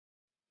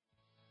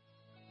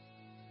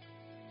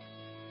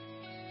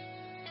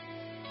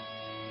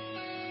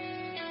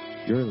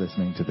You're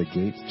listening to the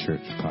Gate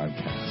Church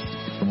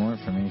podcast. For more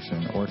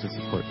information or to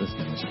support this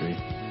ministry,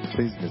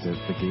 please visit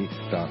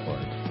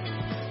thegate.org.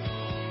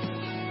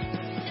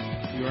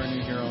 If you are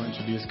new here, I'll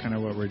introduce kind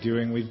of what we're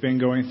doing. We've been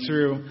going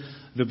through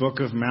the book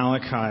of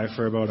Malachi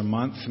for about a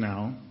month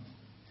now.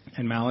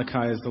 And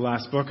Malachi is the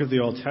last book of the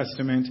Old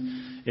Testament.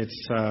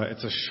 It's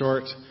a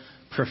short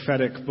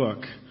prophetic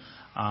book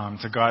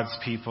to God's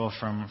people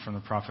from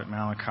the prophet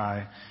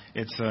Malachi.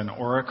 It's an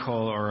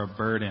oracle or a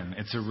burden.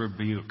 It's a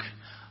rebuke.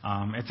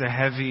 It's a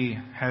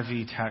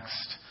heavy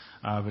text,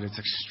 but it's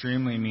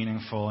extremely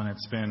meaningful, and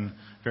it's been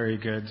very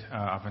good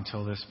up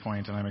until this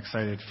point, and I'm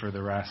excited for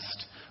the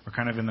rest. We're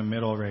kind of in the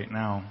middle right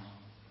now,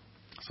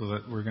 so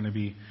that we're going to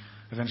be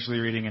eventually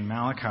reading in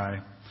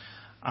Malachi.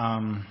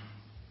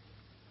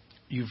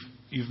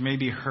 You've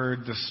maybe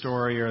heard the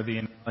story or the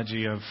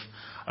analogy of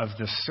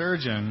the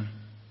surgeon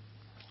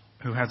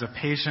who has a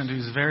patient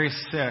who's very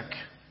sick,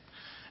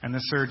 and the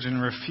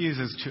surgeon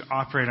refuses to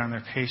operate on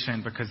their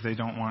patient because they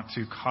don't want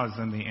to cause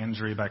them the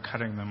injury by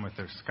cutting them with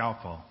their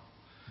scalpel.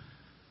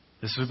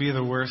 This would be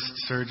the worst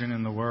surgeon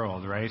in the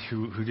world, right?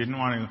 Who didn't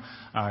want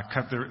to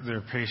cut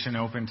their patient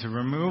open to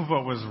remove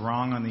what was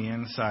wrong on the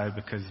inside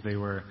because they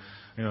were,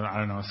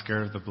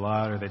 scared of the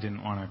blood, or they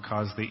didn't want to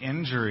cause the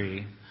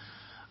injury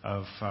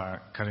of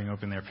cutting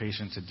open their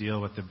patient to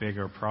deal with the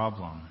bigger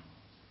problem.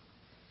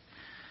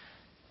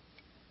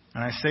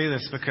 And I say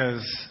this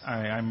because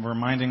I'm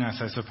reminding us,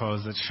 I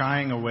suppose, that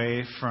shying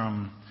away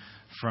from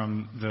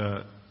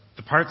the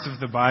parts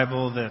of the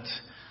Bible that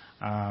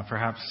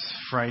perhaps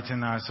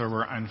frighten us or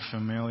we're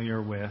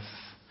unfamiliar with,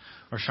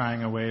 or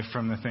shying away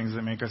from the things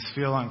that make us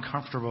feel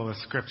uncomfortable with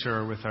Scripture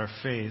or with our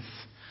faith,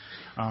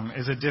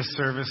 is a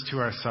disservice to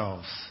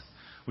ourselves.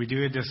 We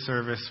do a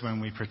disservice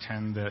when we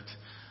pretend that,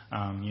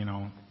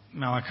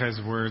 Malachi's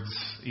words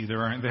either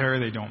aren't there,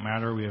 they don't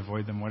matter, we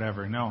avoid them,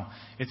 whatever. No,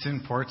 it's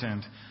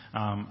important,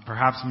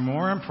 perhaps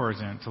more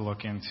important, to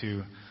look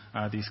into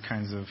these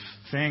kinds of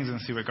things and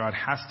see what God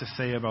has to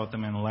say about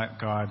them, and let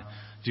God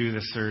do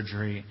the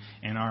surgery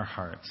in our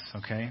hearts.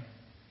 Okay?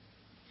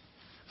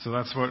 So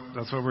that's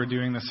what we're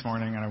doing this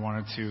morning, and I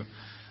wanted to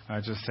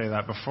just say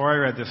that before I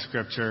read the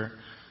scripture,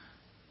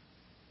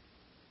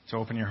 to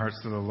open your hearts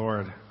to the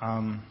Lord.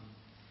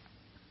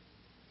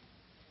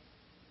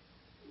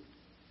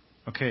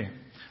 Okay,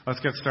 let's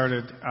get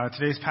started.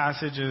 Today's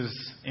passage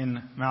is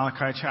in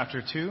Malachi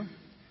chapter 2.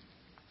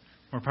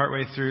 We're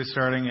partway through,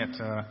 starting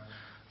at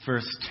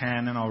verse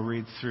 10, and I'll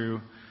read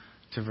through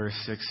to verse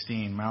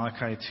 16.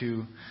 Malachi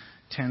 2,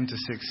 10 to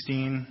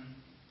 16.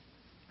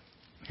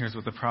 Here's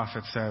what the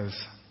prophet says.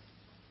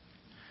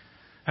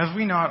 Have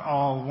we not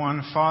all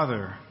one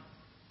Father?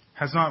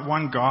 Has not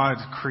one God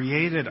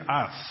created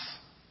us?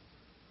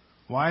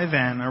 Why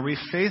then are we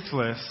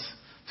faithless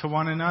to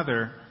one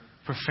another,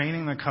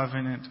 profaning the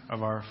covenant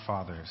of our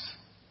fathers?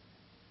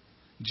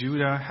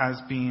 Judah has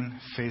been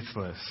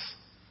faithless.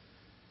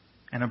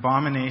 An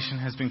abomination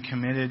has been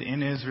committed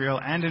in Israel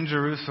and in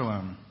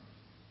Jerusalem.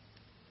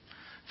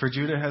 For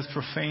Judah has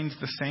profaned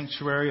the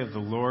sanctuary of the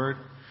Lord,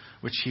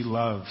 which he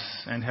loves,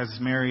 and has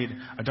married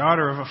a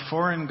daughter of a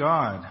foreign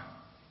god.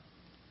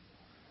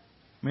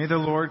 May the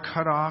Lord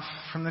cut off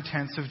from the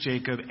tents of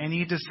Jacob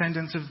any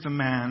descendants of the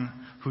man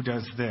who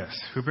does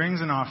this, who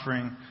brings an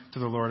offering to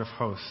the Lord of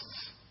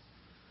hosts.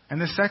 And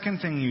the second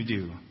thing you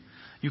do,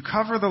 you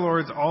cover the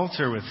Lord's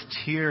altar with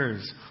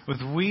tears, with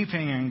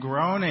weeping and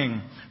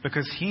groaning,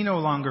 because he no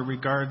longer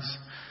regards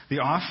the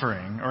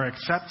offering or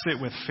accepts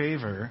it with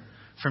favor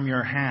from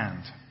your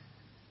hand.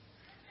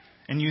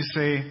 And you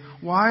say,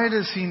 why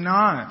does he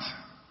not?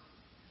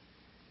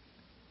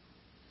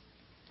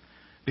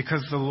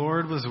 Because the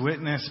Lord was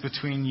witness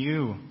between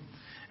you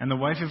and the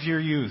wife of your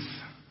youth,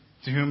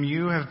 to whom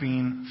you have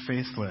been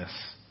faithless,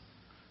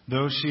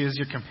 though she is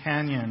your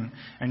companion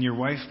and your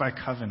wife by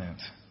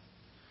covenant.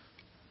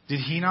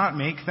 Did he not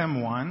make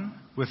them one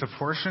with a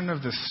portion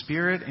of the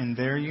Spirit in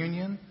their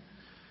union?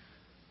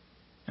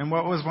 And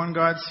what was one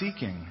God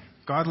seeking?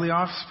 Godly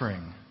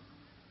offspring.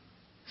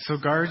 So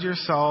guard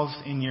yourselves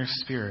in your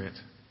spirit,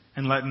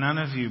 and let none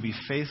of you be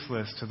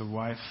faithless to the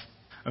wife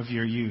of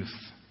your youth.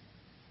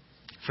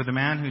 For the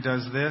man who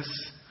does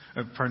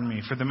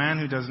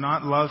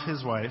not love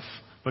his wife,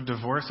 but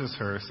divorces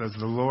her, says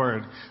the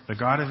Lord, the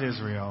God of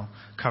Israel,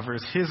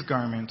 covers his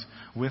garment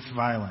with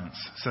violence,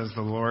 says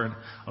the Lord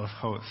of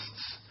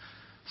hosts.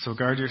 So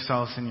guard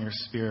yourselves in your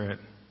spirit,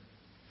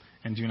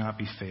 and do not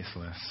be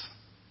faithless.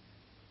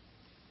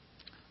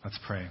 Let's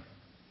pray.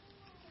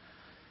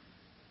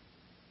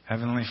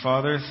 Heavenly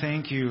Father,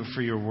 thank you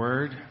for your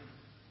word.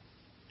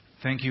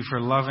 Thank you for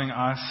loving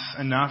us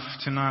enough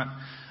to not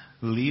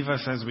leave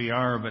us as we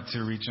are, but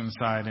to reach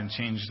inside and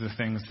change the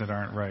things that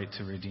aren't right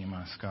to redeem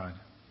us, God.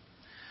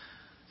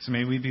 So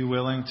may we be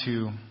willing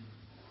to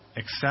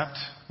accept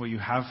what you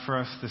have for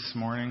us this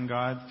morning,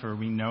 God, for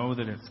we know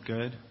that it's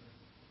good.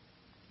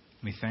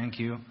 We thank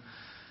you.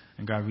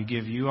 And God, we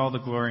give you all the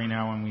glory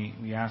now, and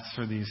we ask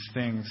for these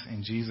things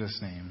in Jesus'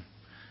 name.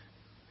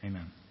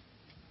 Amen.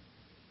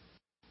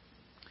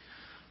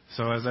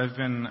 So as I've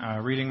been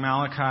reading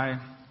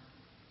Malachi,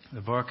 the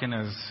book, and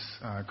as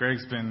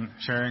Greg's been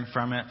sharing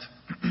from it,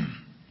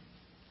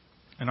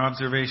 an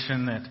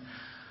observation that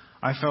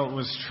I felt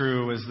was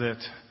true was that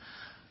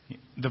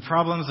the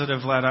problems that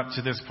have led up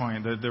to this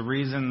point, the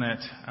reason that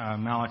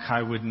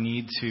Malachi would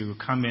need to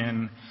come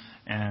in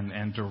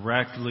and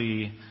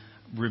directly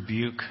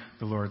rebuke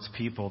the Lord's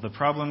people, the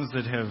problems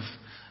that have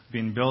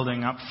been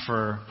building up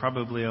for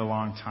probably a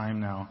long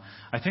time now,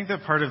 I think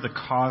that part of the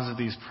cause of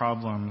these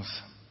problems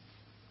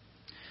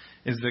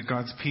is that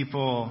God's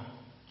people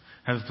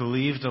have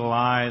believed a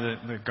lie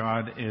that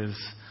God is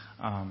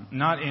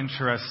not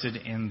interested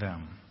in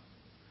them,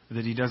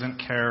 that He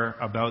doesn't care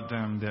about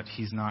them, that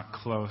He's not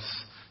close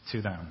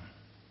to them.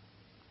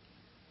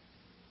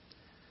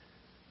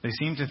 They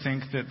seem to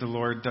think that the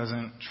Lord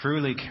doesn't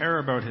truly care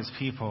about His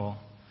people,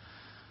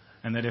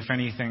 and that if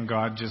anything,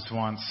 God just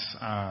wants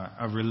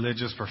a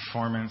religious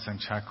performance and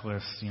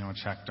checklist,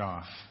 checked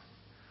off.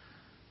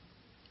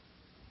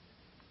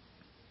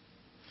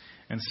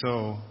 And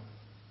so,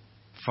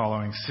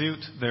 following suit,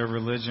 their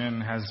religion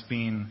has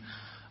been,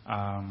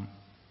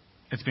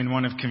 it's been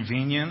one of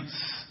convenience,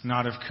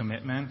 not of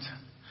commitment.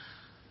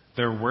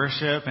 Their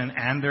worship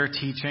and their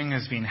teaching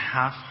has been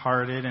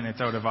half-hearted, and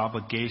it's out of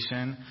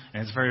obligation,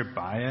 and it's very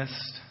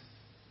biased.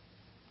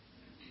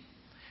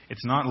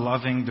 It's not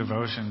loving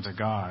devotion to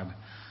God.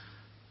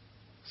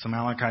 So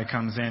Malachi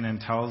comes in and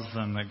tells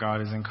them that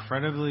God is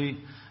incredibly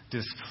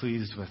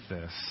displeased with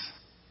this.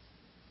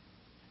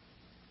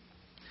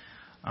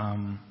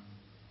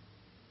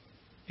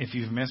 If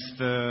you've missed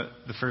the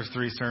first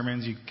 3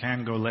 sermons, you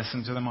can go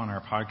listen to them on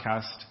our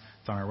podcast.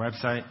 It's on our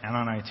website and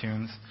on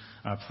iTunes.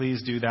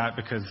 Please do that,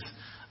 because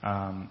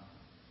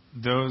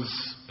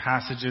those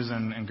passages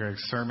and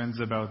Greg's sermons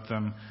about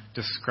them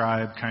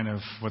describe kind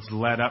of what's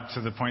led up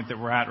to the point that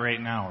we're at right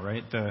now,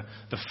 right? The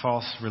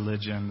false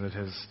religion that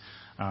has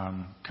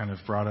kind of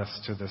brought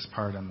us to this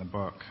part in the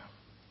book.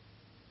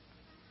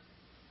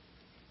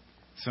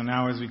 So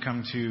now as we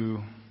come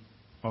to,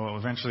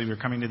 eventually we're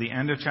coming to the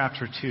end of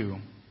chapter 2.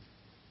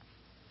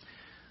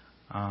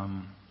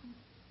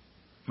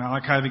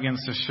 Malachi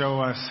begins to show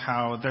us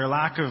how their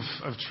lack of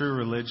true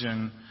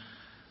religion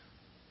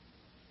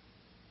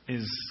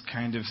is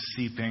kind of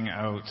seeping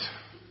out.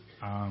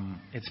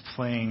 It's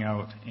playing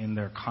out in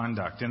their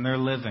conduct, in their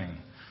living,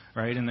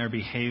 right? In their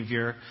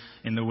behavior,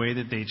 in the way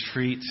that they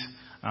treat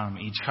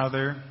each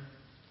other.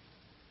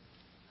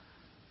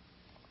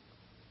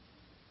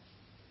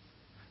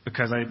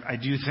 Because I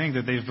do think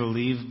that they've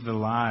believed the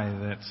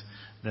lie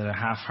that a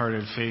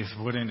half-hearted faith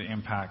wouldn't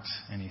impact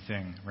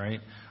anything, right?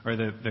 Or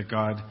that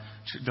God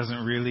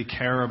doesn't really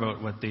care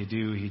about what they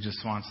do. He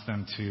just wants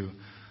them to,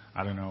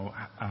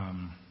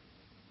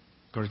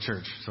 go to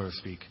church, so to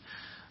speak.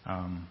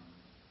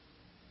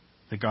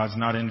 That God's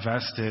not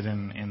invested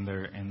in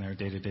their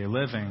day-to-day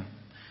living.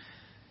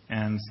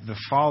 And the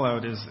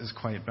fallout is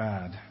quite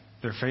bad.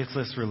 Their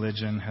faithless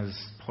religion has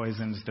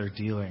poisoned their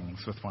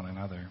dealings with one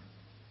another,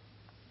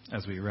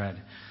 as we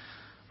read.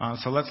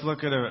 So let's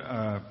look at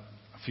a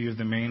few of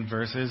the main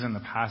verses in the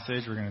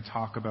passage. We're going to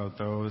talk about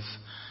those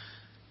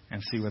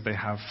and see what they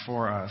have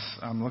for us.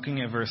 I'm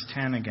looking at verse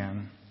 10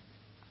 again.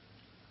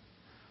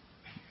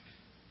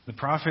 The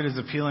prophet is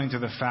appealing to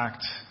the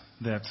fact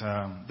that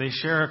they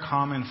share a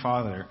common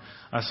father,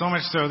 so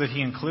much so that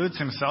he includes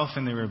himself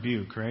in the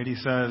rebuke, right? He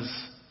says,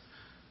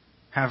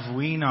 "Have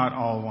we not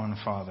all one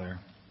Father?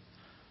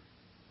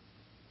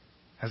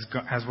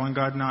 Has one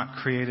God not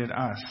created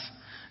us?"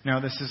 Now,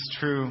 this is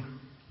true.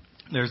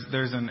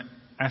 There's an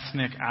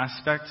ethnic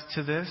aspect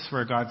to this,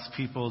 where God's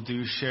people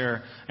do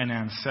share an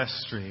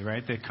ancestry,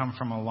 right? They come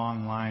from a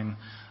long line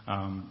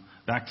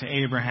back to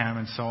Abraham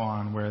and so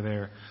on,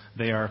 where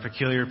they are a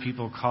peculiar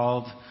people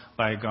called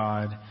by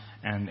God,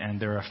 and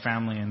they're a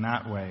family in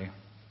that way.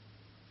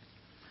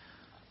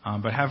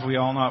 But have we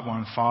all not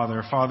one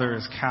Father? Father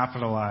is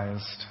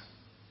capitalized.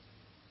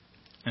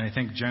 And I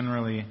think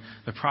generally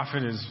the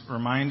prophet is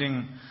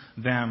reminding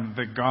them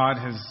that God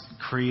has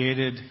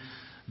created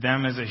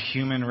them as a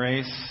human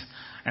race,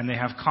 and they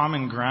have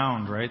common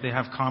ground, right? They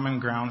have common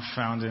ground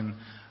found in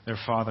their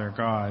Father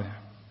God.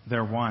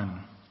 They're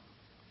one.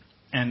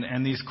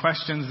 And these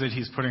questions that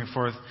he's putting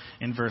forth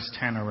in verse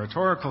 10 are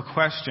rhetorical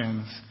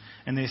questions,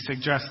 and they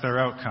suggest their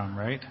outcome,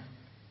 right?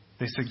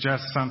 They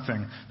suggest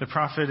something. The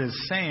prophet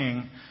is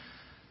saying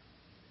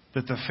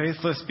that the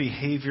faithless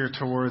behavior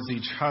towards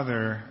each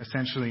other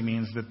essentially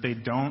means that they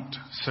don't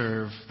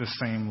serve the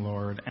same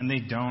Lord, and they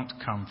don't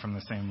come from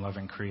the same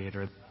loving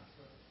Creator.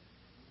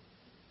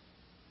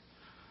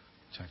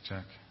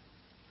 Check.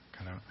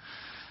 Cut out.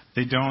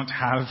 They don't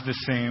have the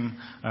same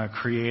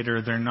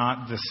Creator. They're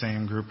not the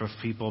same group of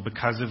people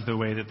because of the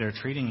way that they're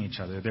treating each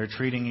other. They're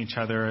treating each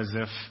other as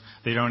if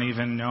they don't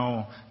even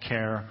know,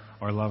 care,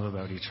 or love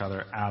about each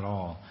other at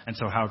all. And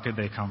so how could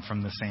they come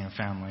from the same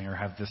family or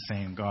have the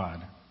same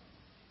God?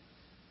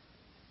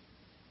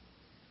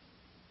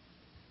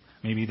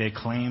 Maybe they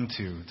claim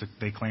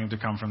to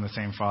come from the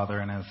same father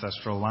and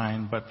ancestral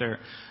line, but their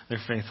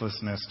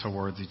faithlessness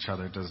towards each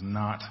other does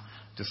not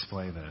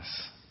display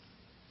this.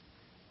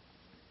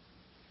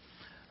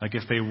 Like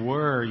if they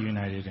were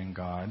united in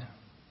God,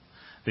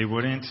 They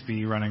wouldn't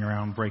be running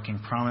around breaking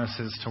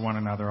promises to one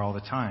another all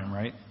the time,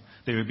 right?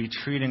 They would be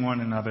treating one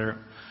another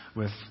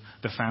with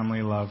the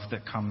family love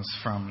that comes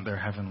from their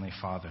Heavenly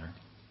Father.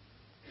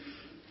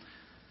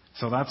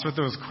 So that's what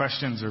those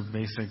questions are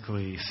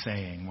basically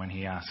saying when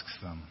he asks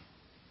them,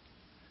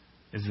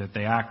 is that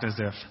they act as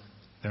if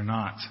they're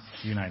not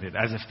united,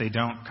 as if they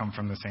don't come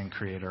from the same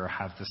Creator or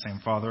have the same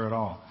Father at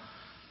all.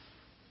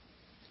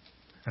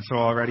 And so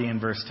already in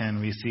verse 10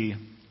 we see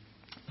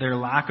their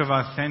lack of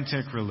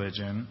authentic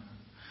religion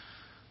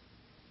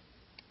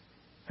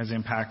has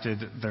impacted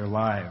their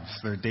lives,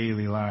 their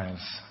daily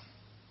lives.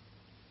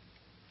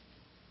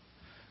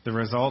 The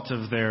result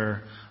of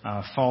their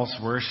false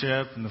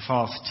worship and the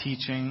false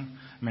teaching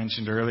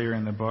mentioned earlier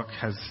in the book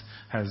has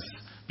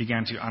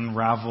began to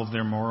unravel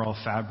their moral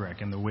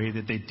fabric and the way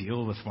that they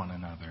deal with one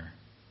another.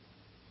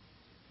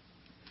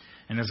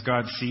 And as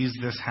God sees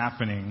this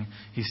happening,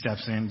 he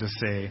steps in to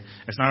say,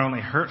 it's not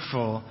only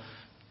hurtful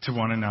to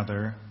one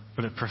another,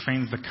 but it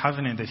profanes the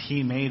covenant that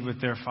he made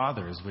with their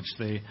fathers, which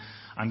they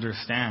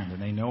understand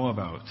and they know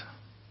about.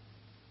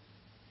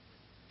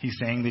 He's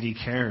saying that he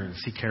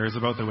cares. He cares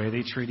about the way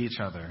they treat each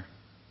other.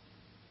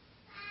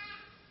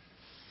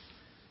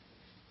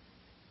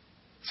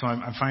 So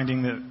I'm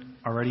finding that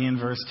already in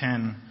verse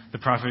 10, the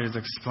prophet is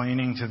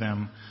explaining to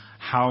them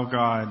how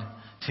God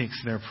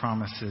takes their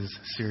promises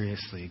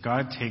seriously.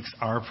 God takes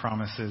our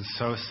promises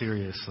so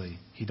seriously.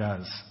 He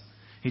does.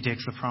 He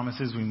takes the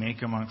promises we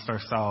make amongst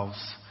ourselves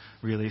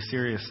really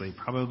seriously,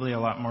 probably a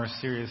lot more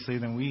seriously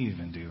than we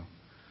even do.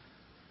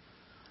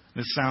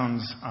 This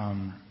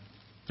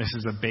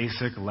is a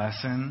basic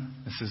lesson.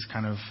 This is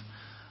kind of,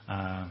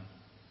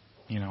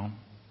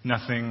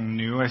 nothing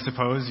new, I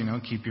suppose.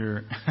 Keep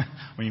your,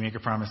 when you make a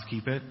promise,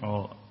 keep it.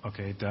 Well,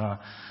 okay, duh.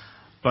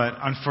 But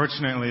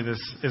unfortunately, this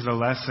is a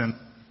lesson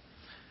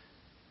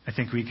I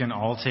think we can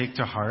all take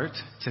to heart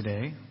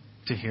today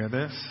to hear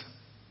this.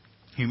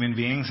 Human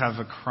beings have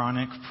a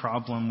chronic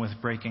problem with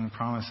breaking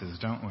promises,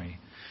 don't we?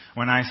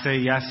 When I say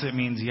yes, it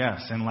means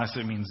yes, unless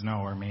it means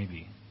no or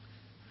maybe,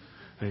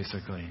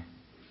 basically.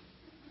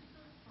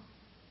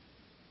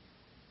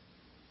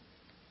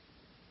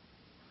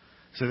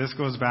 So this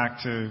goes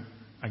back to,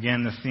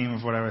 again, the theme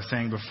of what I was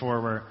saying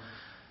before, where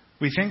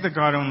we think that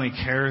God only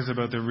cares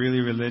about the really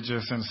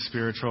religious and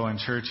spiritual and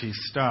churchy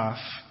stuff,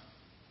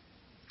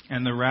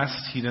 and the rest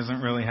he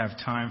doesn't really have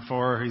time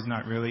for or he's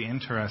not really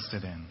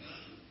interested in.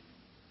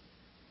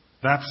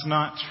 That's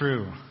not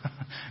true.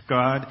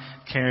 God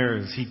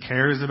cares. He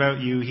cares about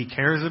you. He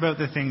cares about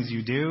the things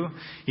you do.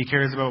 He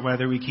cares about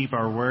whether we keep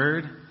our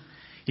word.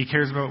 He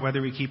cares about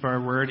whether we keep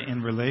our word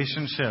in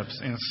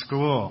relationships, in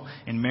school,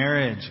 in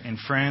marriage, in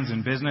friends,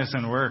 in business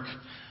and work,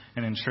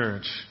 and in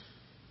church.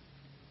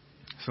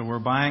 So we're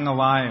buying a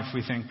lie if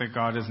we think that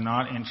God is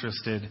not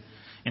interested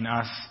in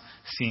us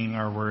seeing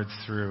our words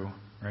through,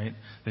 right?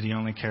 That he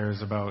only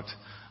cares about,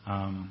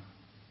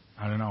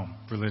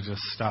 religious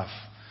stuff.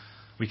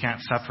 We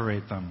can't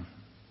separate them.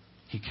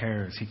 He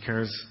cares. He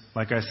cares,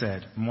 like I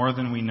said, more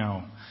than we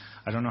know.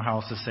 I don't know how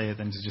else to say it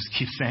than to just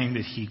keep saying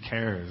that he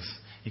cares.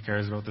 He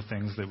cares about the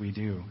things that we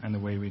do and the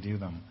way we do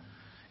them.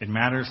 It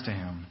matters to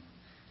him.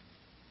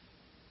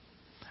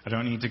 I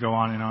don't need to go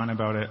on and on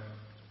about it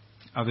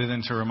other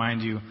than to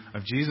remind you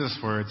of Jesus'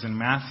 words in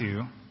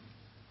Matthew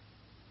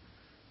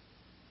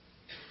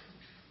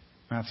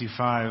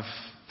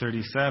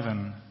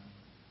 5:37.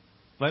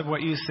 Let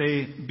what you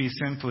say be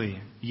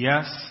simply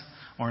yes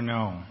or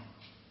no.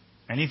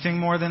 Anything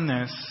more than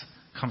this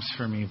comes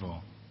from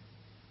evil.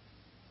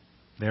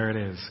 There it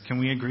is. Can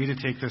we agree to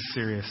take this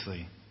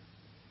seriously?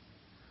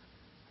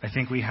 I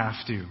think we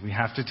have to. We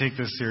have to take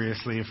this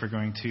seriously if we're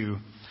going to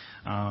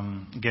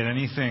get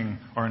anything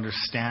or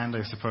understand,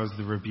 I suppose,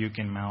 the rebuke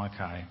in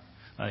Malachi.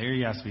 Let your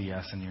yes be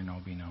yes and your no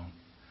be no.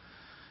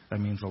 That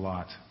means a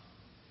lot.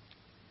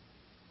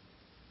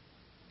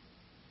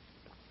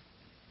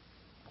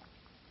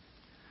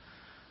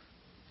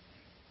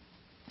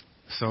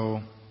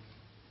 So,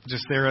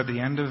 just there at the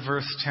end of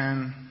verse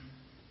 10,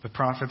 the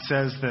prophet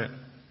says that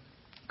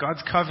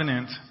God's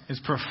covenant is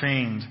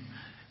profaned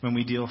when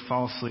we deal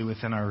falsely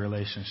within our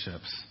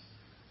relationships.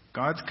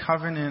 God's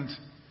covenant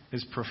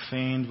is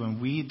profaned when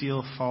we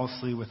deal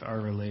falsely with our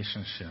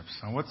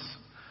relationships. Now,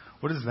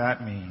 what does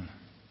that mean?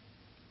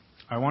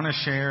 I want to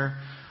share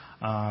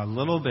a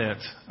little bit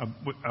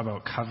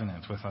about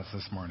covenant with us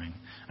this morning.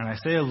 And I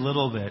say a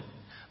little bit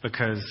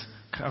because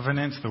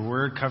covenant, the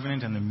word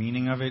covenant and the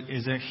meaning of it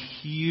is a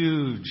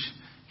huge,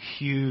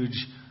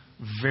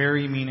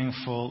 very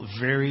meaningful,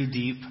 very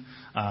deep,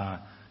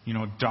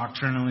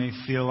 doctrinally,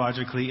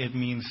 theologically, it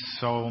means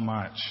so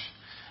much.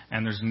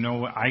 And there's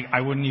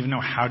I wouldn't even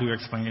know how to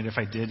explain it if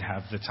I did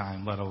have the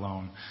time, let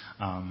alone,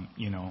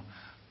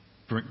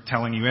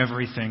 telling you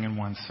everything in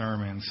one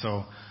sermon.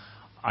 So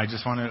I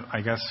just want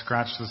to,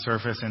 scratch the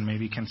surface and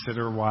maybe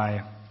consider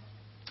why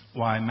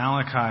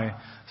Malachi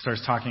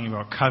starts talking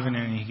about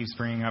covenant, and he keeps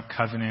bringing up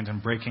covenant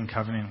and breaking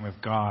covenant with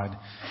God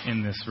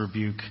in this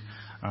rebuke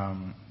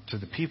to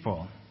the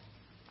people.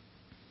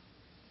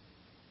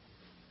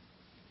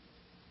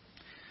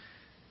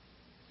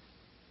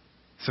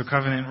 So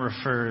covenant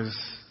refers,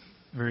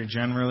 very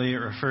generally, it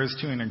refers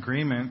to an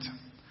agreement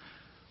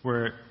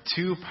where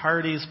two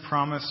parties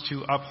promise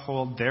to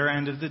uphold their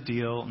end of the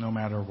deal no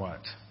matter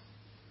what.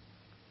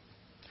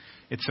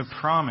 It's a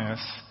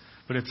promise,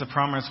 but it's a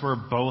promise where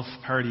both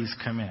parties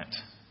commit.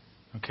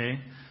 Okay?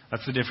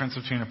 That's the difference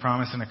between a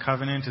promise and a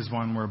covenant, is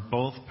one where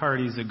both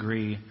parties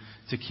agree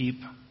to keep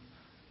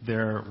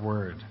their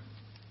word.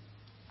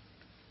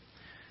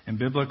 And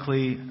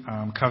biblically,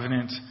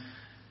 covenant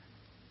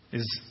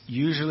is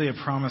usually a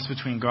promise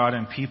between God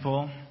and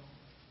people,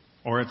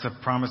 or it's a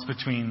promise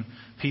between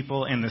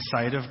people in the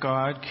sight of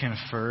God,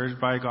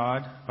 conferred by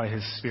God, by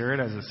His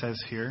Spirit, as it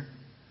says here.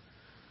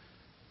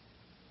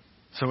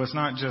 So it's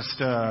not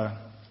just a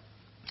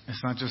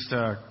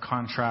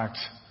contract,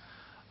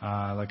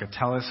 like a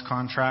telos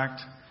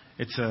contract.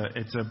 It's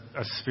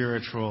a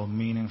spiritual,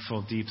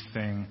 meaningful, deep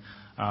thing,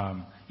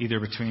 either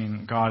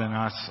between God and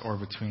us or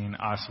between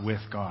us with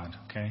God.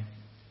 Okay.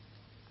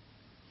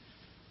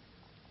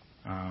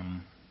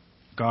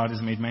 God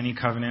has made many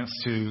covenants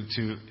to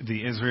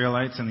the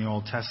Israelites in the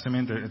Old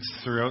Testament. It's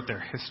throughout their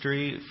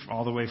history,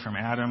 all the way from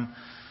Adam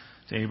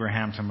to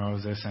Abraham to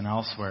Moses and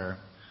elsewhere.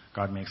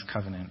 God makes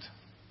covenant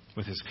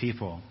with His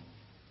people.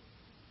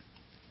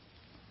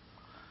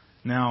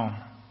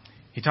 Now,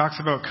 he talks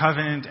about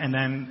covenant, and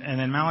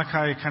then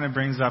Malachi kind of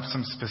brings up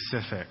some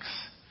specifics.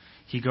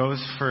 He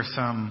goes for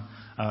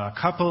a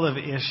couple of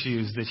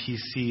issues that he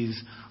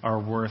sees are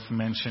worth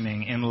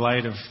mentioning in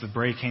light of the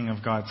breaking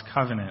of God's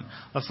covenant.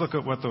 Let's look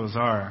at what those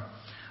are.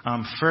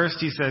 First,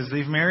 he says,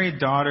 they've married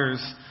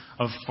daughters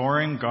of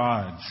foreign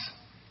gods.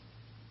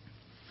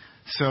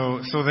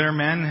 So their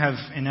men have,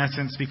 in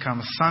essence,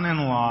 become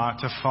son-in-law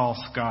to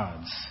false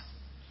gods.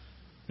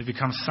 They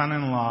become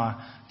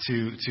son-in-law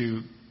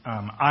to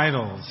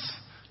idols,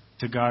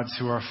 to gods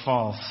who are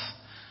false.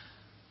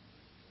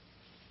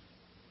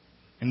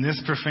 And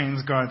this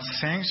profanes God's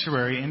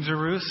sanctuary in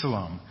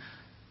Jerusalem.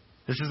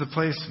 This is a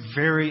place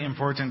very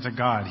important to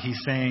God. He's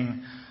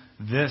saying,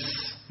 this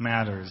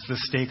matters. The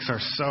stakes are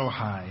so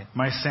high.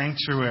 My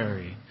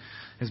sanctuary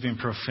has been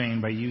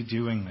profaned by you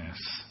doing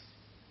this.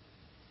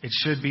 It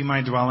should be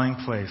my dwelling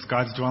place,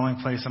 God's dwelling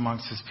place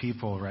amongst His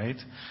people, right?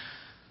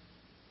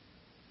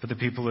 But the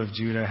people of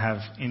Judah have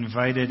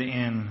invited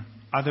in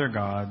other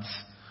gods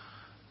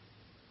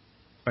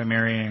by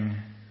marrying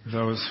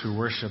those who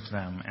worship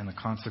them, and the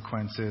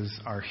consequences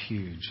are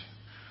huge.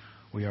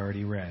 We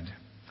already read.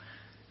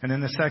 And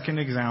then the second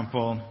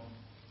example,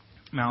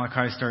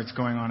 Malachi starts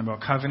going on about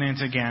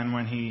covenant again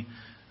when he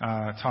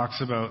talks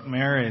about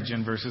marriage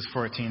in verses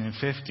 14 and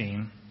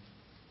 15,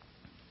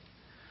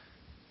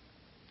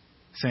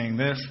 saying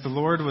this, the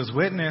Lord was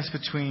witness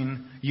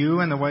between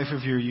you and the wife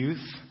of your youth.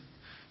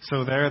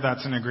 So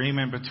that's an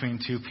agreement between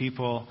two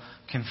people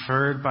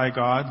conferred by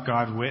God.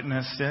 God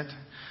witnessed it.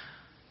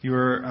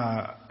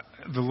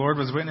 The Lord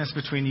was witness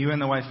between you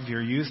and the wife of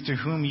your youth, to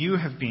whom you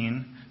have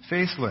been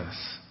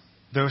faithless,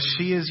 though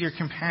she is your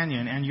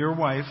companion and your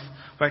wife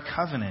by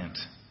covenant.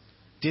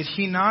 Did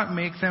He not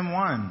make them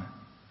one?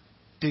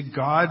 Did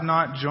God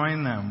not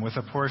join them with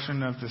a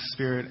portion of the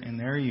Spirit in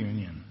their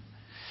union?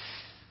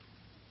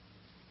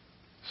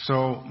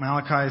 So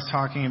Malachi is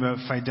talking about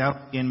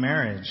fidelity in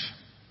marriage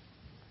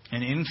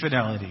and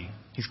infidelity.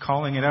 He's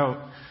calling it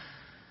out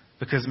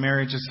because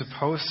marriage is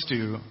supposed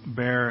to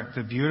bear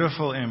the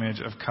beautiful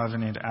image of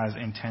covenant as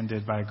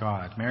intended by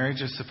God.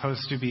 Marriage is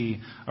supposed to be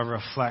a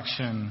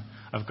reflection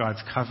of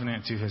God's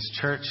covenant to His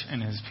church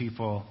and His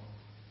people.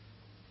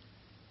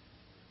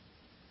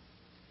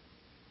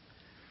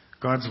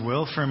 God's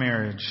will for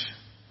marriage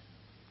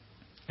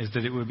is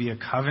that it would be a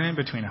covenant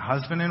between a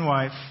husband and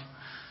wife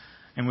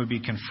and would be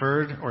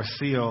conferred or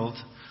sealed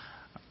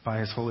by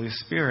His Holy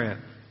Spirit,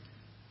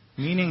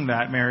 meaning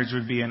that marriage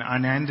would be an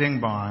unending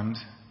bond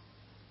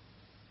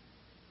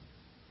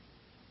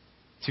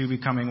to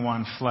becoming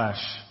one flesh,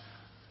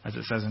 as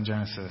it says in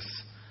Genesis.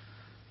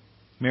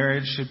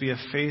 Marriage should be a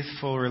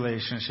faithful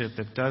relationship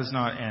that does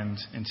not end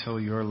until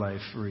your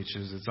life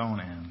reaches its own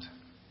end.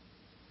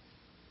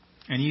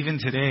 And even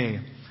today,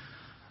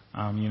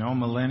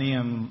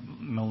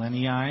 millennium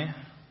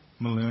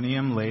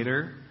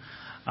later,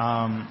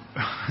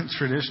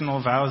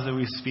 traditional vows that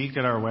we speak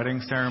at our wedding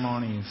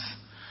ceremonies,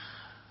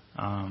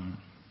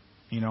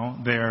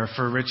 they are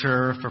for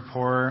richer, for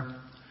poorer,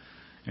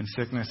 in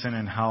sickness and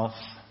in health,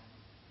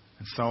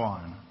 and so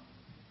on.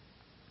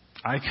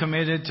 I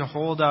committed to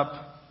hold up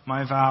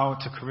my vow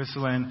to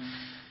Jerusalem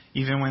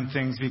even when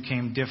things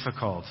became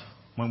difficult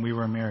when we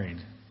were married.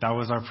 That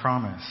was our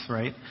promise,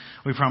 right?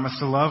 We promised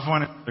to love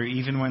one another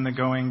even when the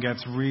going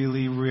gets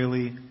really,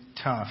 really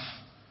tough.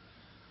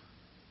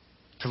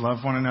 To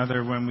love one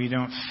another when we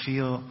don't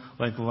feel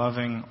like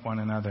loving one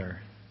another.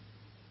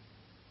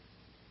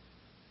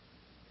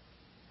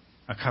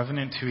 A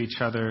covenant to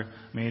each other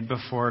made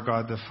before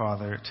God the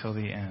Father till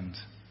the end.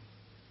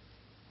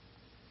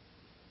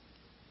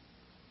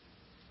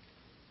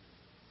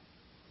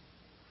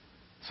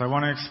 So I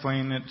want to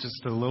explain it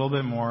just a little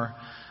bit more,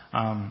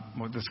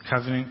 what this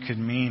covenant could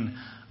mean.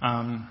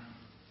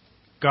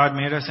 God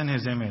made us in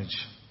His image.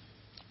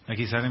 Like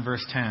he said in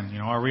verse 10,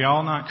 are we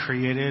all not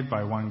created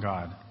by one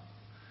God?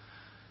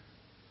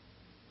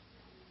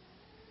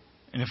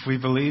 And if we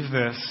believe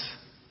this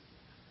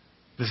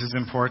is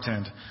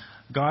important.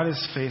 God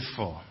is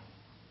faithful,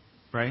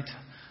 right?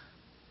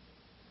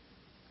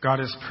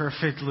 God is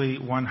perfectly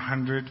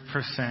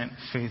 100%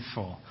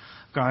 faithful.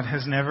 God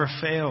has never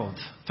failed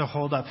to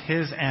hold up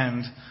his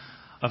end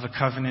of a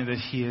covenant that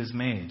he has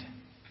made,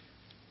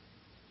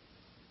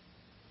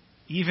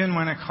 even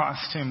when it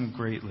cost him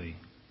greatly,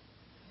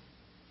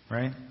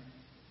 right?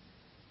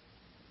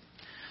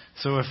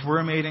 So if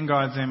we're made in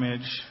God's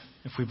image,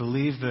 if we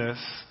believe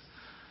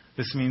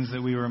this means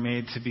that we were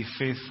made to be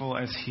faithful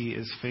as he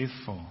is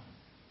faithful.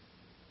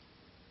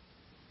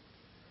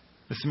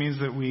 This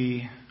means that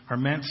we are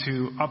meant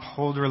to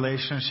uphold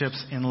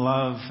relationships in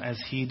love as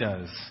he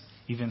does,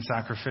 even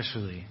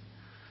sacrificially.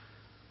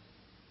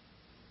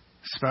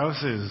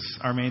 Spouses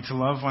are made to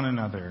love one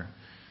another,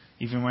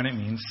 even when it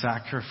means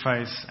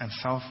sacrifice and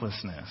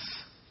selflessness.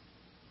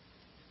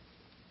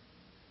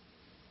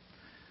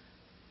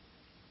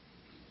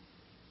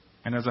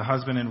 And as a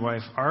husband and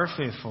wife are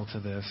faithful to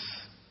this,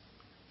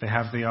 they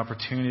have the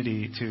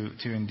opportunity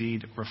to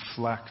indeed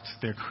reflect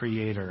their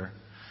Creator,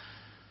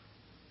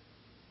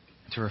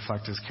 to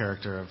reflect his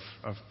character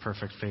of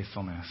perfect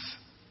faithfulness.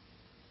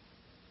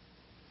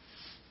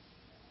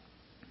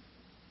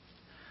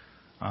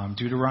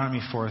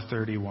 Deuteronomy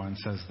 4:31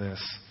 says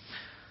this,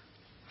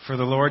 "For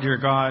the Lord your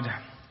God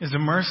is a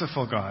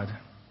merciful God.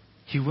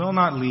 He will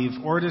not leave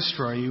or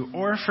destroy you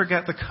or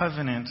forget the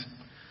covenant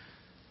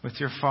with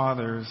your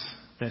fathers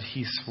that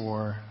he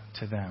swore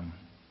to them."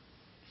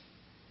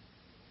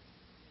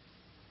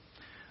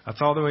 That's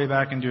all the way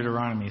back in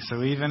Deuteronomy.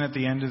 So even at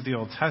the end of the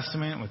Old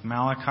Testament, with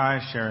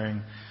Malachi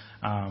sharing,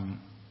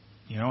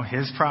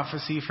 his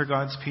prophecy for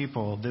God's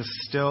people, this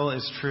still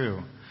is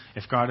true.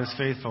 If God is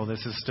faithful,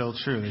 this is still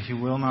true, that he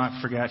will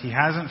not forget. He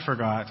hasn't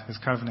forgot his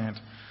covenant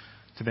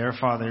to their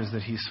fathers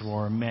that he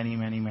swore many,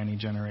 many, many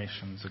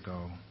generations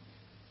ago.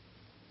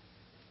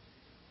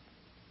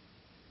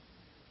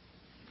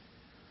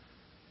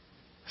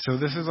 So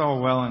this is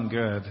all well and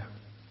good.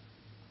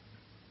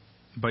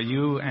 But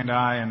you and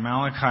I and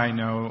Malachi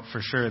know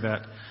for sure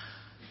that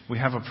we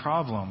have a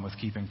problem with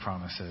keeping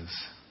promises.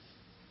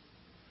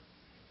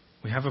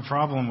 We have a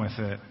problem with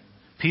it.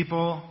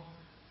 People,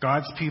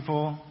 God's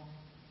people,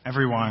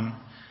 everyone,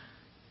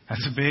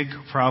 has a big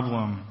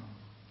problem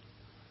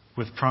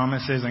with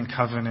promises and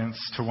covenants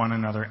to one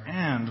another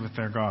and with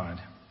their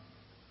God.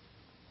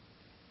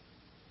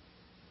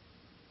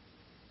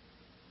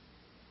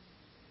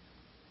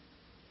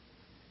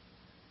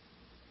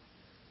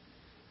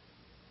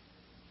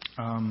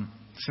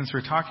 Since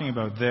we're talking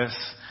about this,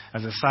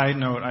 as a side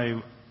note,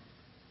 I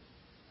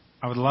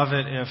would love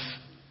it if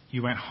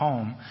you went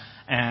home,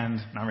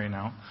 and not right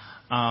now,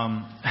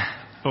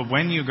 but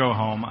when you go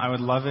home, I would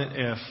love it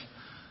if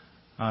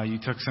you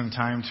took some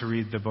time to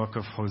read the book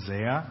of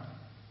Hosea,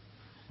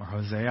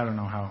 I don't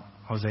know how,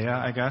 Hosea,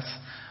 I guess.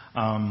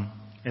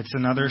 It's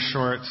another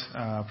short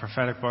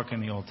prophetic book in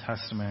the Old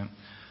Testament.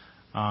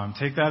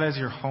 Take that as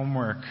your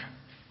homework,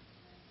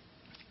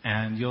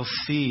 and you'll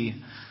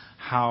see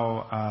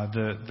how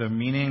the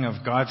meaning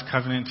of God's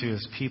covenant to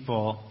his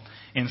people,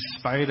 in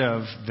spite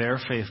of their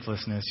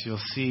faithlessness, you'll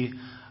see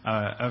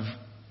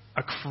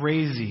a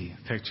crazy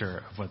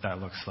picture of what that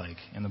looks like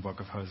in the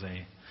book of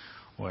Hosea,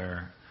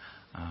 where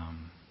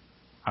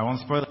I won't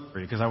spoil it for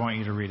you because I want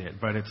you to read it,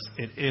 but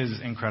it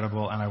is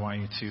incredible, and I want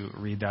you to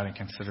read that and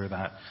consider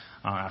that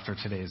after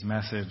today's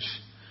message,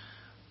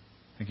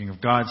 thinking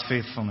of God's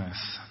faithfulness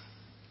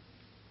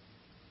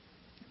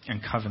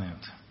and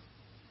covenant.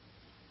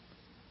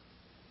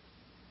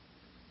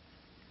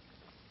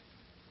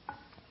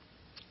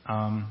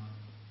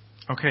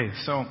 Okay,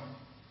 so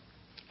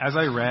as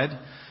I read,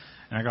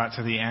 and I got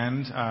to the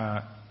end,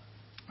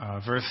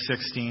 verse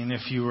 16,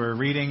 if you were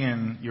reading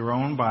in your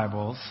own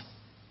Bibles,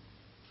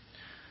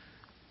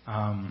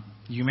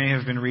 you may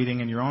have been reading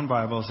in your own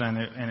Bibles, and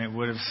it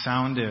would have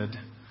sounded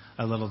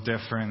a little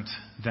different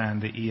than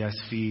the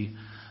ESV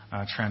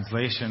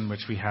translation,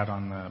 which we had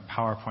on the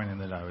PowerPoint and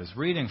that I was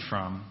reading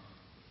from.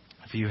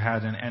 If you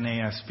had an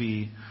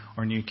NASB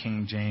or New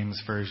King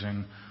James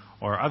Version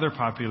or other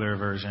popular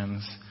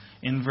versions,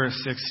 in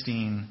verse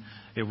 16,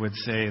 it would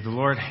say, the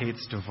Lord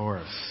hates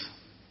divorce.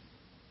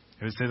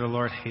 It would say the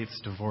Lord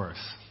hates divorce.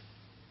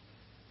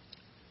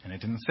 And it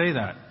didn't say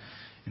that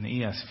in the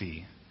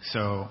ESV.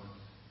 So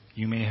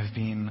you may have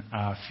been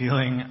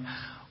feeling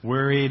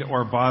worried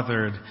or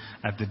bothered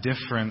at the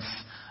difference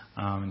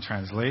in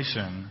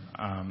translation.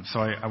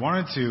 So I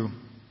wanted to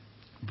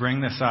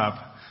bring this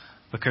up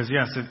because,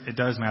 yes, it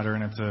does matter,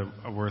 and it's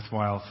a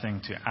worthwhile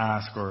thing to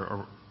ask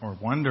or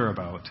wonder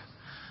about.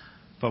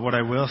 But what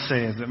I will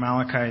say is that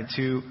Malachi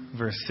 2,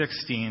 verse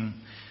 16,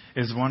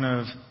 is one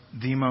of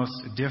the most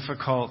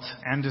difficult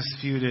and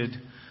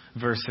disputed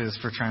verses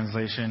for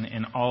translation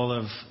in all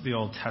of the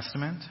Old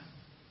Testament.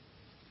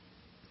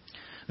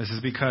 This is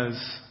because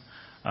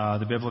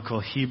the biblical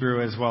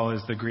Hebrew as well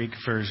as the Greek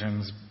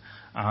versions,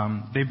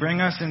 they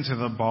bring us into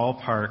the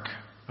ballpark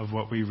of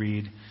what we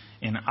read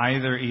in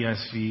either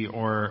ESV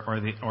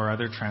or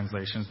other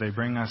translations. They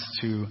bring us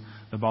to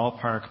the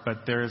ballpark,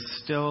 but there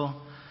is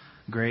still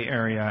gray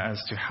area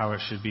as to how it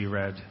should be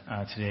read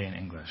today in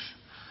English.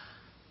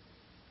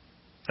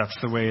 That's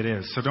the way it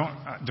is. So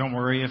don't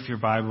worry if your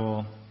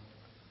Bible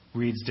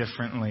reads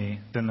differently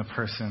than the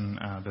person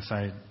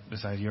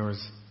beside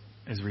yours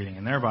is reading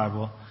in their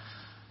Bible,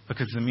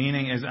 because the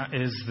meaning is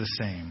the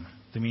same.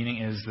 The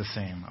meaning is the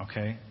same,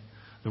 okay?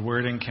 The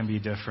wording can be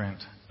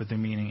different, but the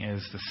meaning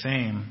is the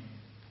same.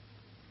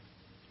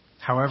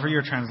 However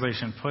your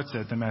translation puts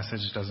it, the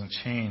message doesn't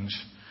change.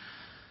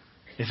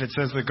 If it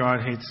says that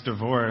God hates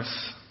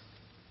divorce,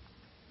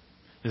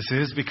 this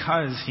is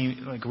because He,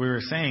 like we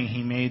were saying,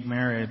 He made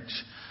marriage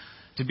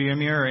to be a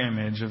mirror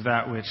image of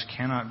that which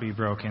cannot be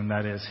broken,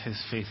 that is,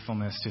 His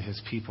faithfulness to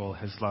His people,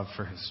 His love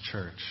for His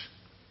church.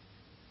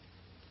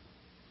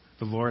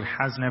 The Lord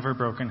has never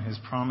broken His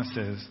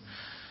promises,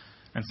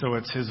 and so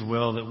it's His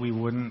will that we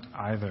wouldn't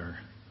either.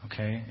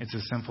 Okay? It's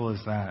as simple as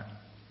that.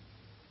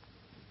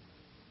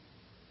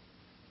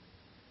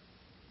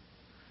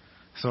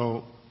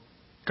 So,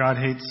 God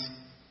hates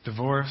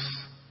divorce.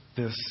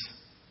 This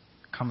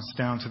comes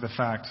down to the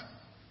fact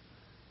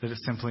that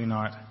it's simply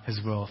not His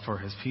will for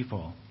His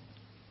people.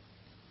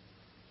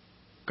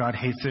 God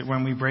hates it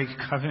when we break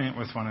covenant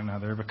with one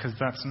another, because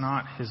that's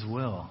not His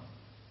will.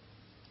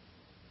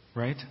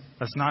 Right?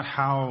 That's not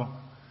how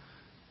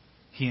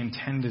He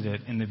intended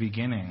it in the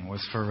beginning,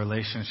 was for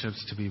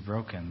relationships to be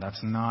broken. That's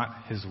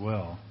not His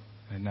will.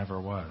 It never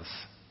was.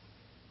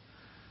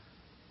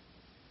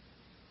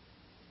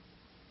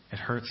 It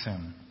hurts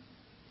Him.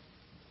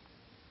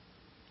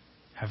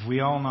 Have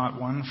we all not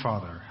one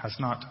Father? Has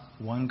not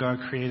one God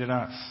created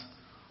us?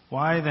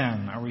 Why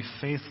then are we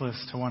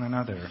faithless to one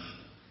another,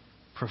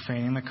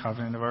 profaning the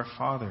covenant of our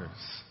fathers?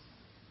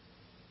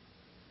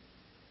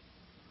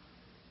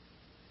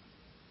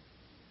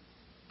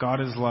 God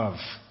is love.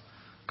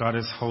 God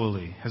is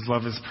holy. His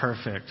love is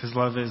perfect. His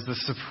love is the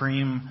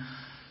supreme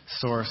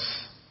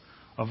source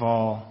of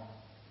all.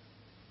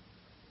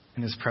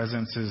 And His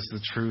presence is the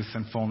truth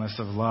and fullness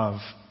of love.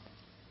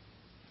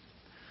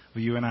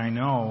 But you and I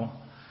know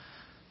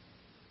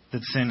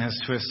that sin has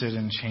twisted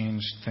and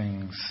changed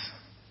things.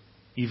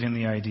 Even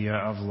the idea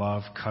of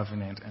love,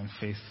 covenant, and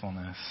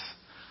faithfulness.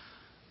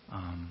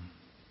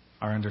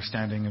 Our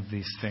understanding of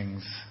these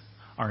things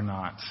are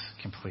not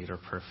complete or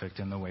perfect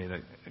in the way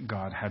that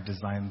God had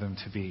designed them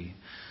to be.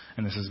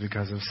 And this is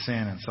because of sin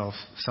and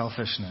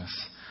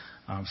selfishness,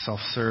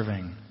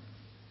 self-serving.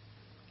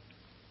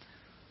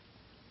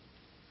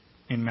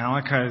 In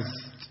Malachi's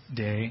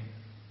day,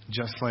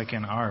 just like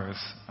in ours,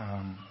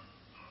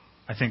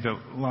 I think that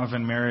love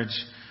and marriage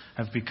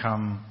have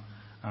become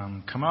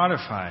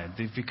commodified.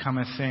 They've become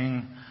a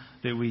thing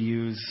that we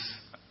use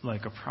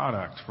like a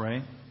product,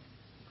 right?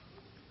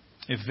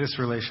 If this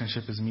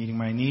relationship is meeting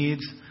my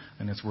needs,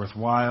 then it's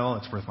worthwhile,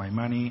 it's worth my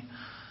money.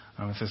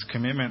 If this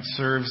commitment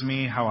serves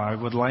me how I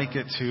would like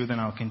it to, then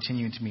I'll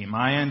continue to meet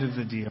my end of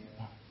the deal.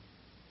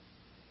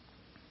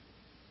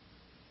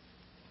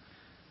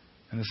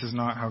 And this is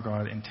not how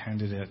God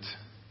intended it.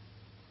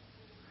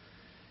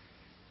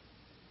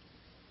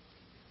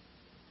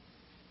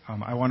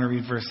 I want to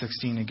read verse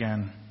 16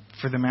 again.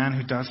 For the man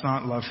who does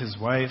not love his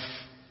wife,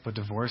 but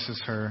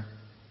divorces her,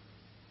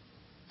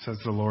 says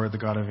the Lord, the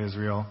God of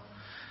Israel,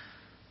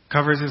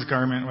 covers his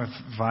garment with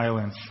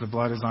violence. The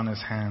blood is on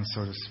his hands,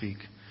 so to speak.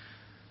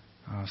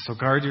 So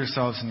guard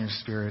yourselves in your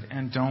spirit,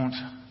 and don't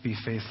be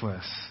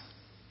faithless.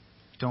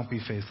 Don't be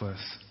faithless.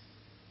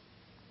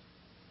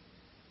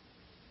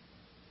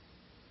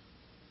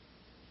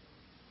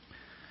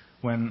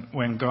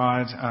 When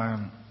God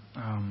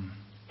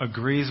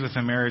agrees with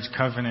a marriage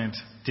covenant,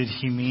 did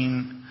He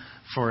mean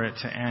for it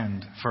to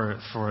end, for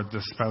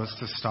the spouse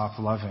to stop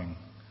loving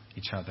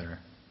each other?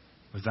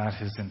 Was that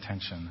His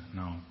intention?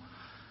 No,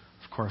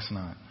 of course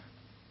not.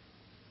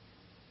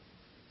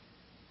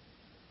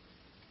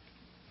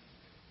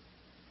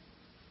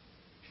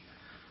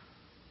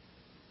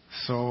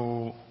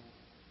 So,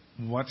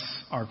 what's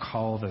our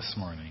call this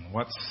morning?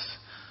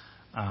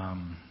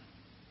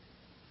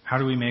 How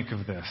do we make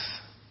of this?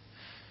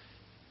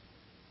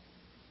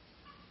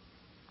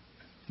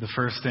 The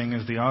first thing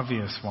is the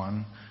obvious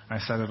one. I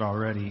said it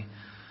already.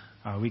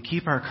 We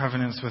keep our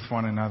covenants with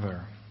one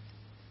another.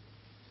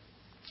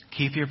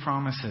 Keep your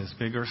promises,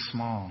 big or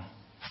small.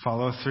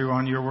 Follow through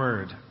on your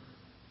word.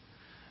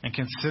 And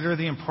consider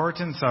the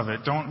importance of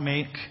it. Don't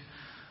make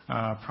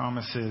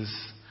promises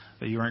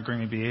that you aren't going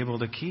to be able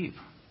to keep.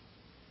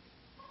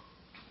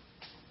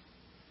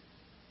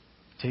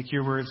 Take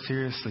your word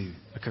seriously,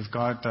 because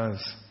God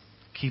does.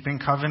 Keeping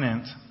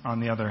covenant,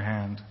 on the other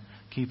hand,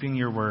 keeping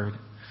your word,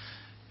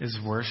 is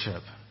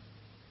worship,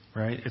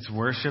 right? It's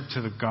worship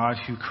to the God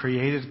who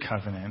created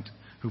covenant,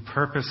 who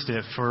purposed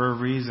it for a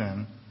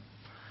reason.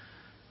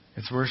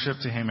 It's worship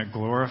to Him. It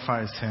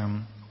glorifies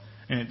Him,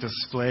 and it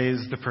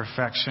displays the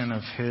perfection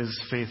of His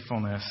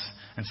faithfulness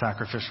and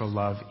sacrificial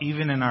love,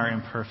 even in our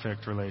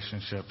imperfect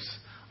relationships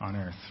on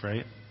earth,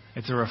 right?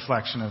 It's a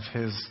reflection of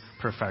His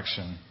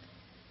perfection.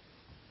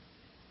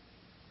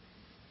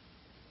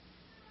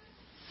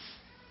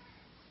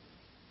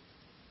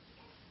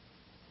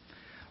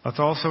 Let's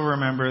also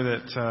remember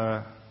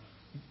that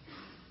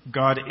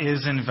God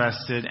is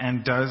invested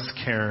and does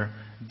care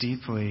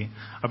deeply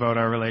about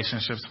our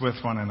relationships with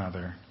one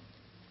another.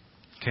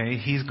 Okay?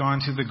 He's gone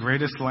to the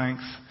greatest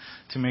lengths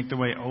to make the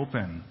way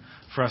open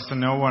for us to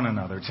know one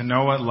another, to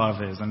know what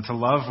love is, and to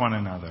love one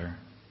another.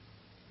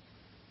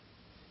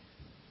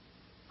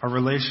 Our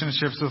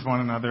relationships with one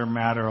another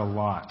matter a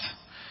lot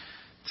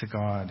to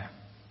God.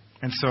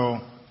 And so,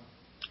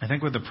 I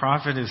think what the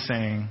prophet is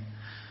saying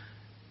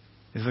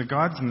is that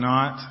God's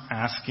not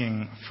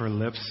asking for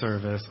lip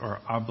service or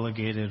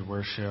obligated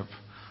worship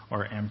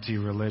or empty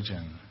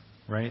religion,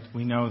 right?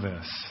 We know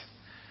this.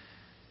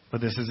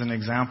 But this is an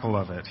example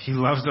of it. He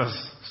loves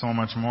us so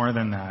much more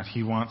than that.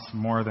 He wants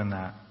more than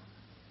that.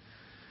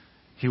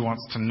 He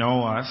wants to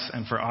know us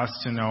and for us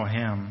to know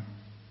Him.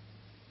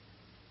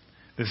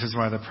 This is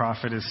why the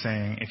prophet is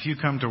saying, if you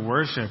come to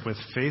worship with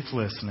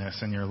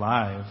faithlessness in your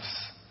lives,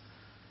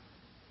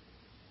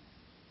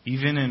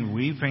 even in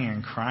weeping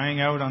and crying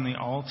out on the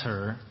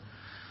altar,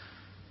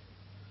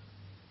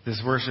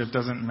 this worship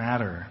doesn't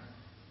matter.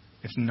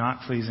 It's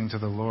not pleasing to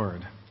the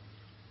Lord.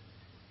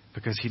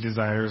 Because He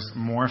desires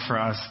more for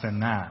us than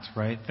that,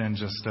 right? Than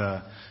just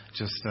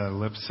a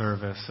lip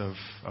service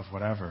of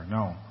whatever.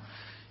 No.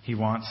 He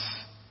wants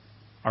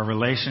our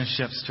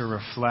relationships to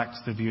reflect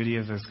the beauty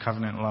of His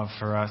covenant love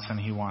for us, and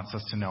He wants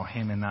us to know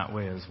Him in that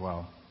way as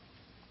well.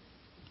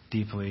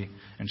 Deeply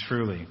and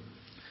truly.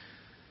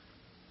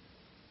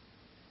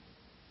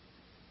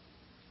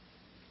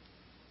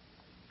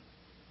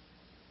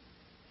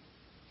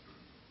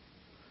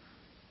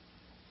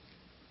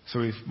 So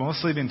we've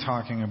mostly been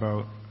talking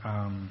about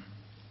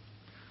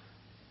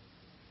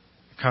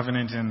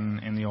covenant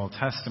in the Old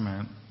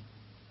Testament.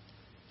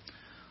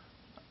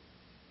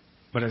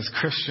 But as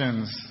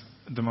Christians,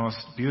 the most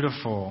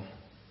beautiful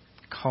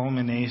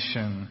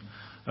culmination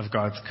of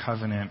God's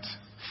covenant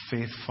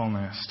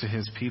faithfulness to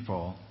His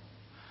people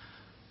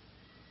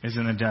is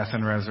in the death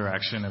and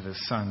resurrection of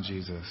His Son,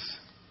 Jesus.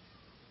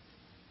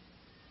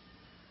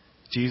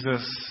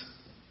 Jesus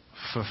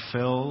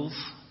fulfills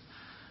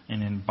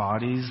and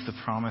embodies the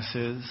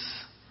promises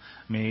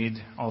made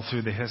all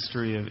through the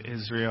history of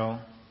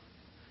Israel.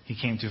 He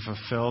came to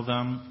fulfill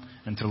them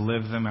and to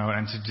live them out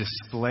and to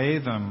display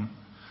them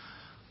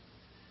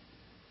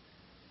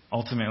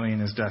ultimately in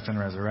His death and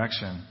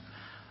resurrection.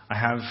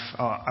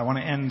 I want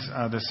to end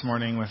this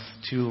morning with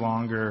two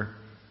longer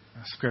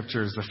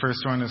scriptures. The first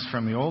one is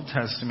from the Old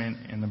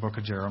Testament in the book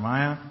of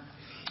Jeremiah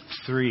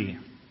 3.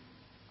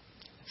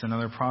 It's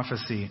another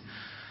prophecy.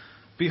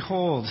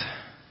 Behold,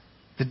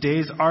 the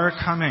days are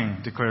coming,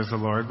 declares the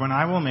Lord, when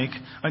I will make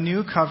a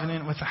new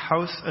covenant with the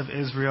house of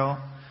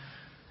Israel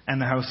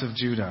and the house of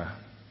Judah.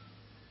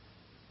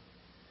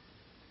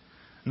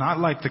 Not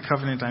like the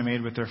covenant I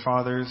made with their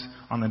fathers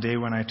on the day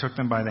when I took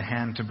them by the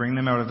hand to bring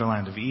them out of the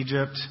land of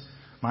Egypt,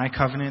 my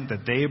covenant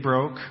that they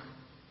broke,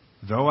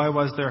 though I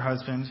was their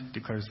husband,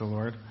 declares the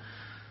Lord.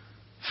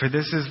 For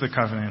this is the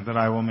covenant that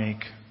I will make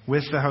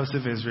with the house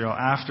of Israel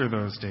after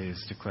those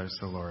days, declares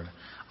the Lord.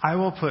 I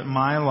will put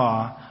my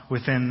law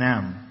within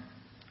them.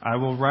 I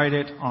will write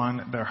it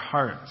on their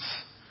hearts.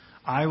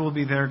 I will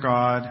be their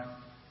God,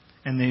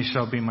 and they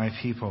shall be my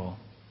people.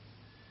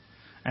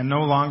 And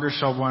no longer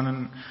shall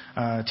one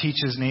teach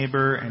his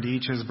neighbor and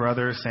each his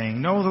brother,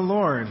 saying, Know the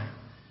Lord,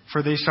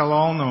 for they shall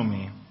all know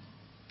me.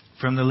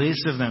 From the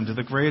least of them to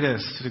the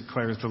greatest,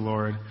 declares the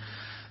Lord.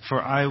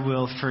 For I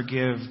will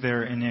forgive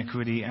their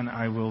iniquity, and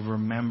I will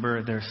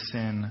remember their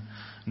sin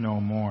no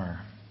more.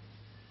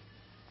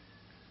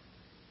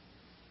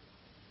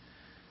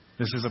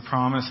 This is a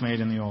promise made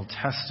in the Old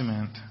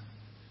Testament,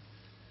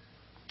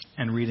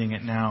 and reading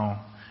it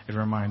now, it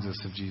reminds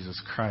us of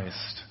Jesus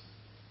Christ.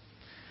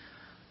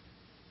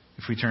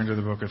 If we turn to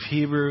the book of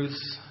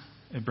Hebrews,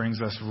 it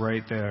brings us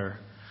right there.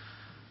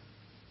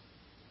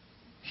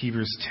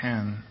 Hebrews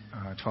 10,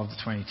 12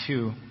 to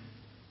 22.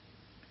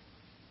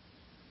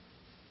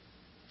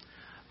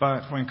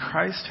 But when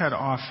Christ had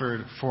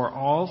offered for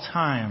all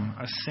time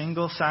a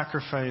single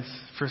sacrifice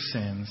for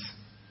sins,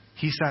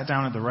 He sat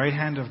down at the right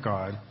hand of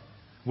God,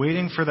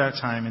 waiting for that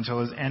time until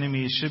His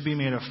enemies should be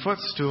made a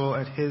footstool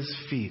at His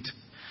feet.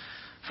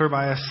 For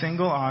by a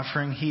single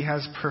offering He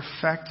has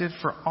perfected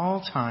for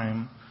all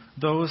time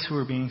those who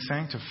are being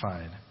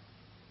sanctified.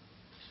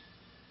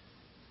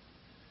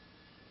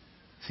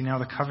 See, now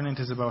the covenant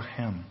is about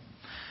Him.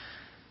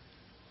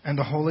 And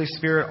the Holy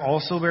Spirit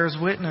also bears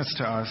witness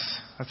to us.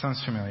 That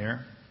sounds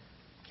familiar.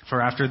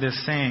 For after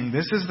this saying,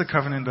 this is the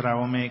covenant that I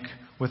will make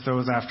with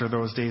those after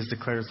those days,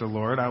 declares the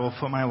Lord. I will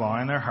put my law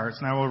in their hearts,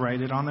 and I will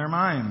write it on their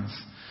minds.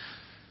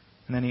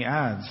 And then He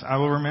adds, I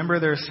will remember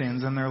their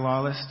sins and their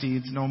lawless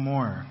deeds no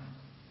more.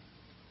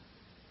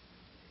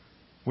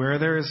 Where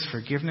there is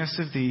forgiveness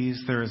of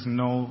these, there is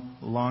no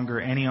longer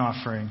any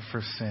offering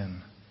for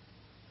sin.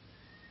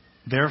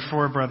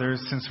 Therefore,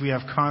 brothers, since we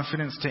have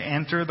confidence to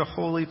enter the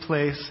holy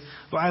place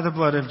by the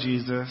blood of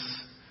Jesus,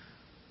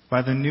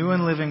 by the new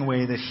and living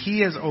way that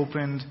He has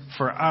opened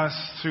for us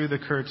through the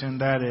curtain,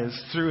 that is,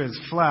 through His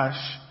flesh,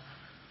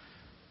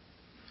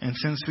 And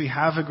since we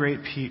have a great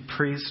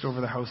priest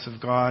over the house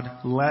of God,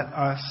 let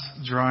us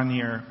draw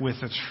near with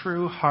a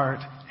true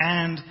heart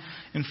and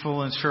in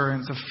full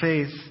assurance of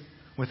faith,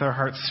 with our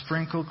hearts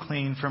sprinkled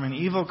clean from an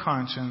evil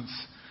conscience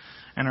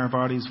and our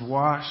bodies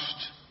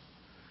washed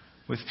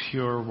with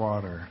pure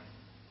water.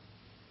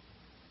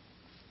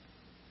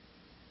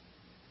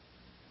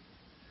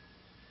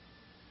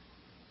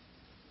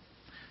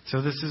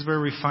 So this is where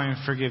we find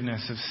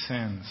forgiveness of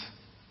sins.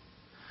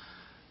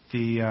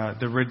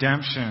 The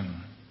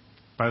redemption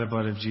by the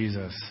blood of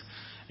Jesus.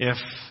 If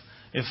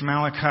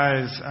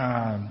Malachi's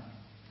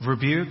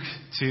rebuke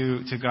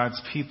to God's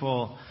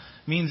people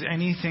means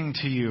anything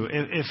to you,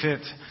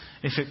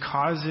 if it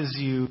causes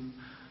you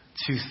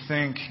to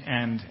think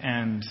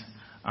and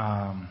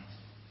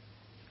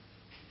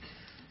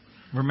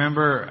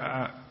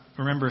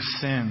remember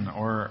sin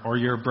or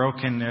your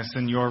brokenness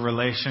in your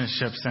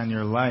relationships and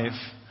your life,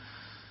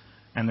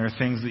 and there are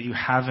things that you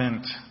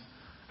haven't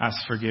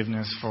asked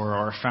forgiveness for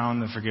or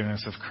found the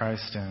forgiveness of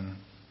Christ in,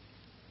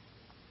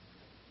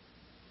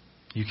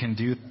 you can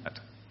do that.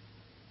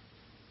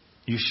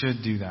 You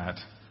should do that.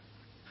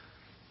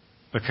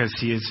 Because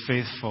He is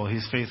faithful.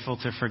 He's faithful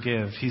to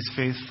forgive. He's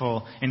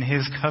faithful in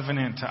His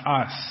covenant to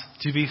us,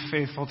 to be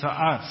faithful to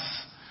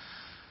us.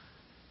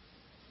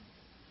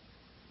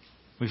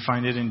 We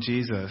find it in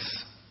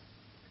Jesus.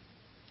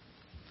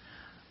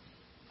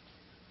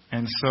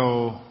 And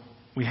so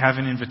we have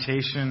an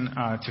invitation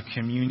to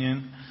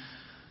communion.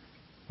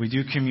 We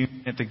do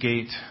communion at the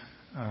gate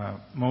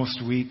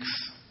most weeks.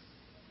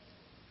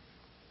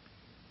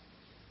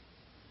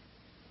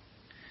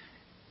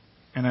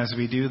 And as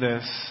we do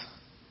this,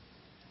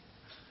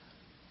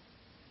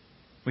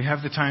 we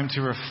have the time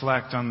to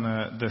reflect on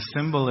the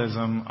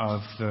symbolism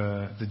of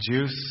the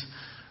juice,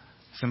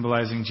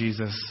 symbolizing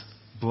Jesus'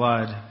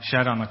 blood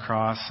shed on the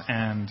cross,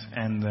 and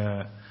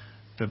the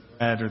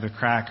bread or the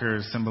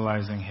crackers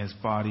symbolizing His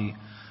body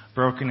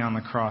broken on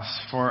the cross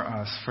for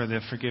us for the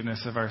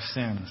forgiveness of our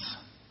sins.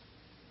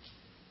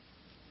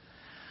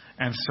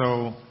 And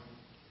so,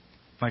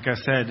 like I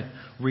said,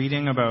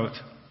 reading about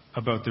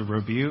the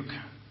rebuke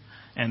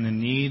and the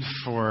need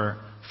for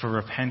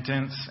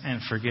repentance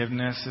and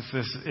forgiveness,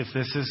 if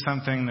this is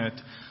something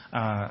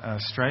that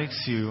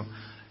strikes you,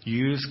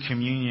 use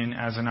communion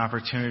as an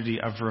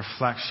opportunity of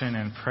reflection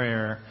and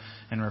prayer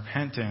and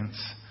repentance.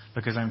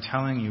 Because I'm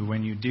telling you,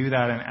 when you do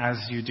that, and as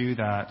you do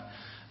that,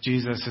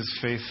 Jesus is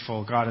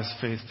faithful. God is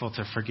faithful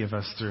to forgive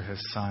us through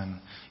His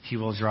Son. He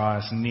will draw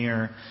us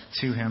near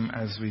to Him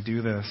as we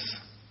do this.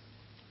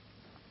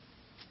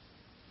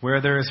 Where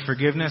there is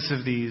forgiveness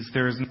of these,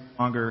 there is no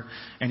longer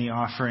any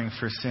offering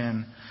for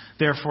sin.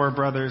 Therefore,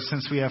 brothers,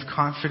 since we have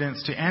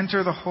confidence to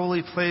enter the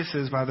holy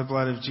places by the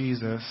blood of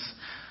Jesus,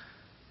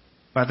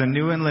 by the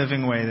new and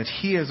living way that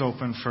He has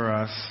opened for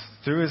us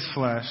through His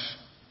flesh,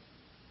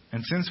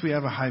 and since we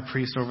have a high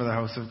priest over the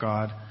house of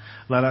God,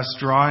 let us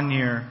draw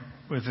near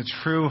with a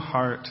true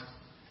heart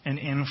and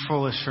in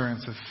full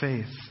assurance of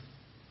faith,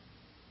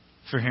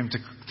 for Him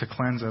to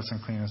cleanse us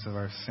and clean us of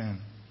our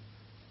sin.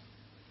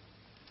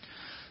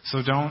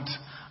 So don't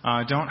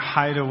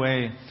hide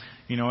away.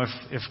 You know,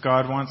 if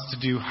God wants to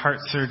do heart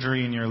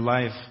surgery in your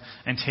life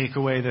and take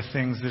away the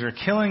things that are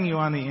killing you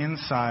on the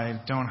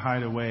inside, don't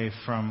hide away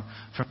from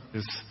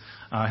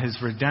His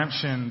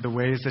redemption, the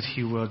ways that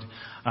He would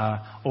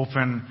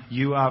open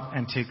you up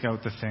and take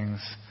out the things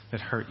that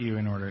hurt you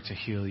in order to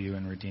heal you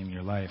and redeem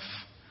your life.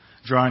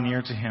 Draw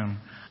near to Him.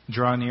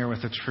 Draw near with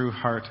a true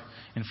heart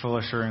in full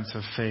assurance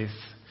of faith,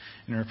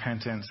 in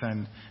repentance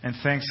and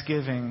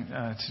thanksgiving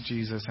to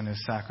Jesus and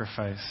His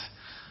sacrifice.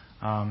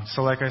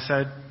 So like I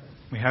said,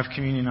 we have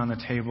communion on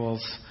the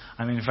tables.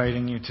 I'm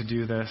inviting you to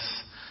do this,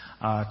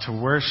 to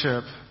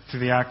worship through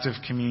the act of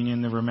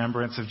communion, the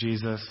remembrance of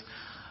Jesus'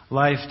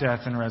 life,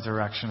 death, and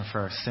resurrection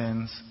for our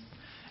sins.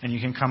 And you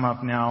can come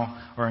up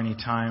now or any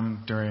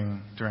time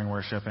during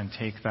worship and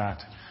take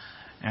that.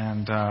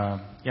 And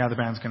the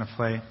band's going to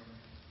play.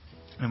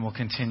 And we'll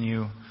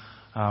continue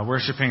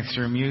worshiping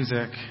through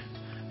music.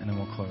 And then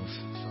we'll close.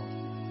 So.